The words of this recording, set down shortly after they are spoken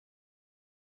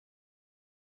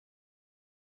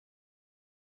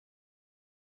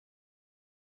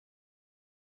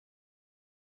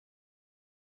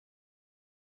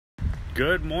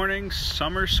Good morning,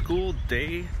 summer school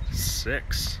day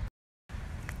 6.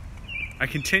 I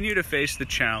continue to face the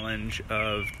challenge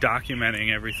of documenting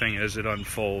everything as it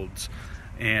unfolds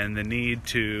and the need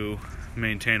to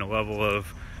maintain a level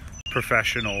of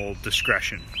professional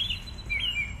discretion.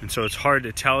 And so it's hard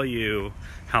to tell you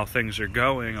how things are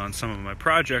going on some of my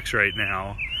projects right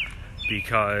now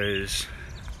because,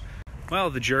 well,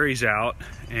 the jury's out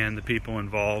and the people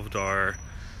involved are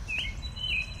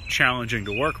challenging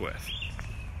to work with.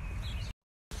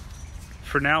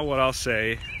 For now, what I'll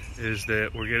say is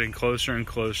that we're getting closer and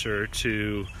closer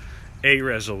to a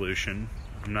resolution.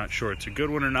 I'm not sure it's a good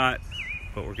one or not,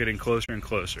 but we're getting closer and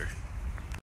closer.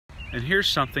 And here's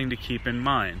something to keep in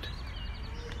mind.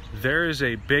 There is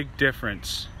a big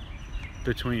difference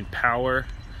between power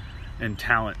and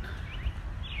talent,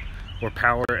 or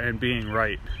power and being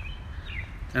right.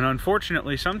 And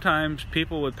unfortunately, sometimes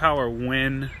people with power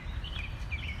win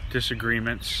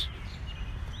disagreements,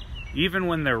 even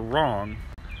when they're wrong,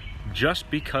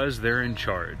 just because they're in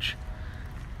charge.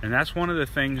 And that's one of the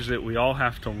things that we all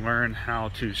have to learn how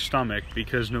to stomach,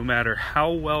 because no matter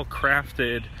how well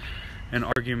crafted an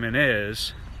argument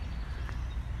is,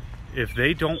 if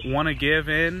they don't want to give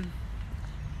in,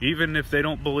 even if they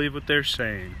don't believe what they're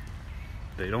saying,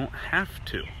 they don't have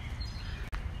to.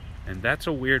 And that's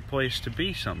a weird place to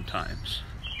be sometimes.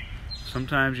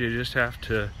 Sometimes you just have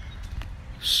to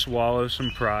swallow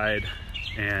some pride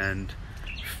and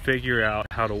figure out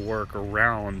how to work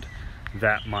around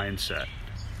that mindset.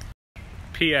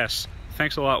 P.S.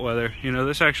 Thanks a lot, weather. You know,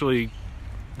 this actually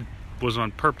was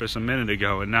on purpose a minute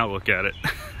ago, and now look at it.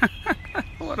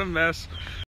 What a mess.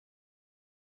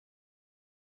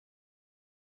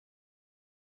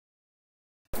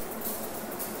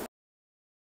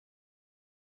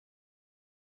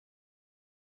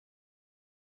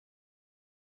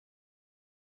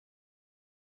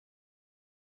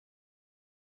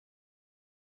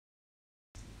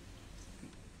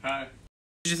 Hi.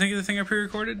 Did you think of the thing I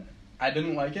pre-recorded? I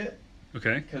didn't like it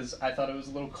Okay. because I thought it was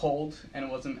a little cold and it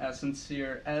wasn't as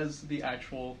sincere as the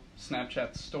actual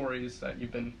Snapchat stories that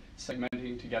you've been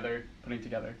segmenting together, putting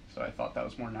together. So I thought that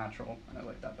was more natural and I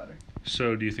liked that better.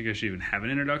 So do you think I should even have an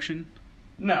introduction?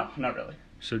 No, not really.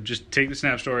 So just take the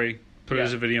Snap story, put it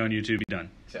as a video on YouTube, be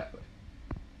done. Exactly.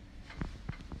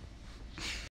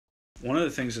 One of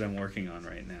the things that I'm working on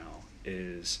right now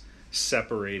is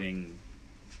separating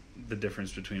the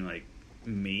difference between like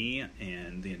me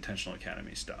and the Intentional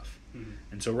Academy stuff. Mm-hmm.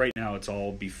 And so right now it's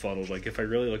all befuddled. Like if I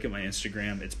really look at my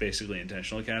Instagram, it's basically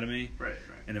Intentional Academy. Right.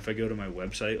 And if I go to my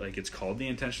website, like it's called the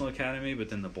Intentional Academy, but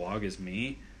then the blog is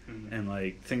me. Mm-hmm. And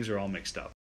like things are all mixed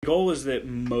up. The goal is that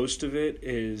most of it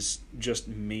is just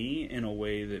me in a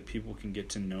way that people can get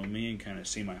to know me and kind of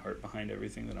see my heart behind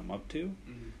everything that I'm up to.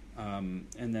 Mm-hmm.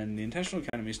 And then the Intentional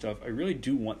Academy stuff, I really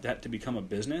do want that to become a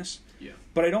business. Yeah.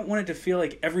 But I don't want it to feel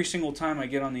like every single time I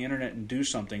get on the internet and do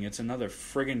something, it's another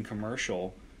friggin'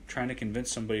 commercial trying to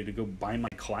convince somebody to go buy my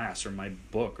class or my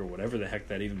book or whatever the heck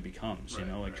that even becomes. Right,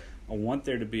 You know, like right. I want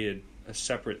there to be a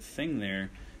separate thing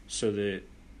there so that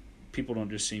people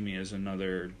don't just see me as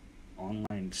another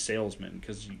online salesman.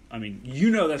 Because, I mean,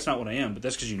 you know that's not what I am, but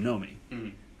that's because you know me.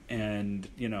 Mm-hmm. And,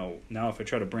 you know, now if I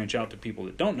try to branch out to people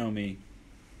that don't know me,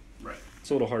 Right. it's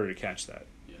a little harder to catch that.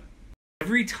 Yeah.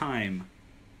 Every time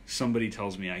somebody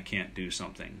tells me I can't do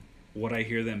something, what I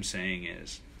hear them saying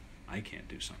is, I can't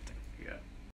do something. Yeah.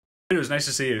 It was nice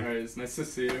to see you. All right. It's nice to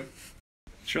see you.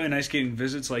 It's really nice getting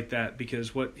visits like that,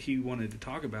 because what he wanted to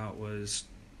talk about was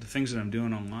the things that I'm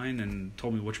doing online, and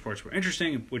told me which parts were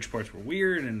interesting and which parts were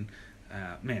weird, and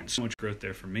man, so much growth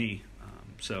there for me.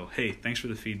 So, hey, thanks for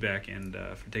the feedback and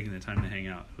for taking the time to hang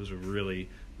out. It was a really,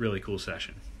 really cool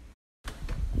session.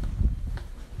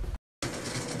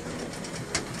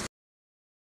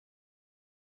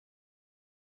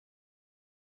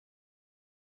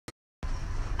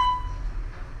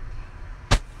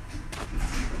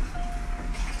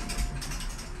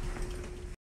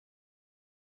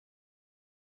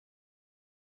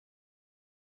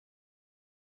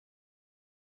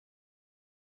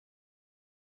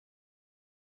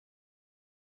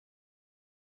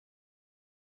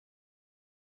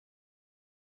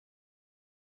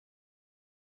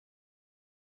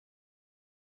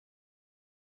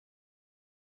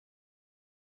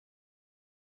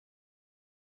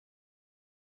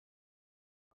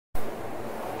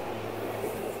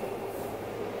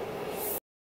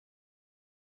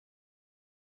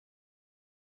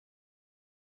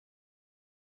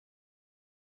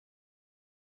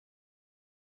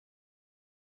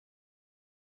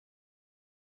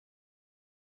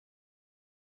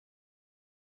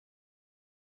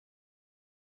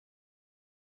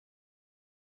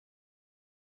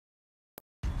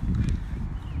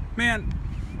 Man,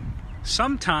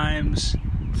 sometimes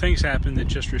things happen that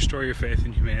just restore your faith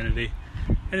in humanity,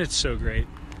 and it's so great.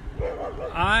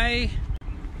 I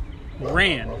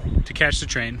ran to catch the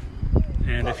train,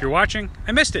 and if you're watching,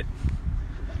 I missed it.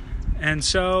 And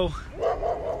so,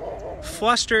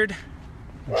 flustered,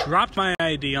 dropped my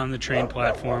ID on the train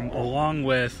platform along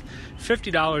with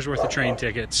 $50 worth of train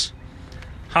tickets,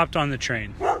 hopped on the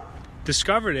train.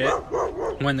 Discovered it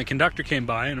when the conductor came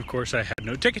by, and of course I had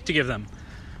no ticket to give them.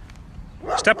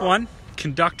 Step one,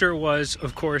 conductor was,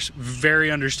 of course,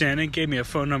 very understanding, gave me a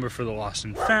phone number for the lost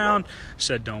and found,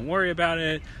 said don't worry about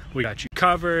it, we got you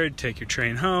covered, take your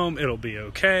train home, it'll be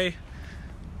okay.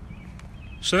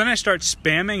 So then I start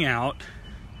spamming out,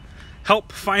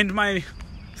 help find my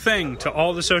thing to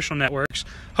all the social networks,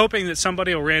 hoping that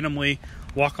somebody will randomly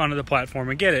walk onto the platform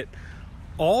and get it.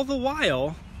 All the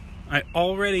while, I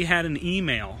already had an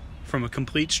email from a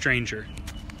complete stranger.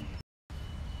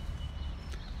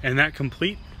 And that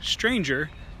complete stranger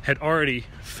had already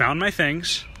found my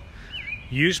things,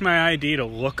 used my ID to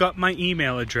look up my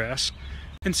email address,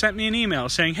 and sent me an email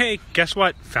saying, hey, guess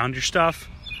what? Found your stuff.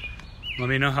 Let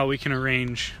me know how we can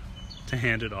arrange to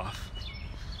hand it off.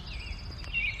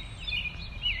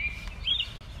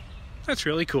 That's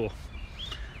really cool.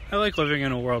 I like living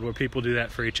in a world where people do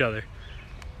that for each other.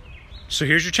 So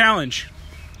here's your challenge.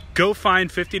 Go find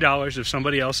 $50 of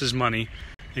somebody else's money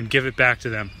and give it back to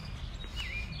them.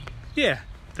 Yeah,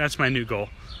 that's my new goal.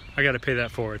 I got to pay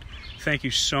that forward. Thank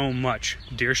you so much,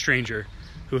 dear stranger,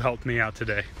 who helped me out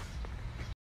today.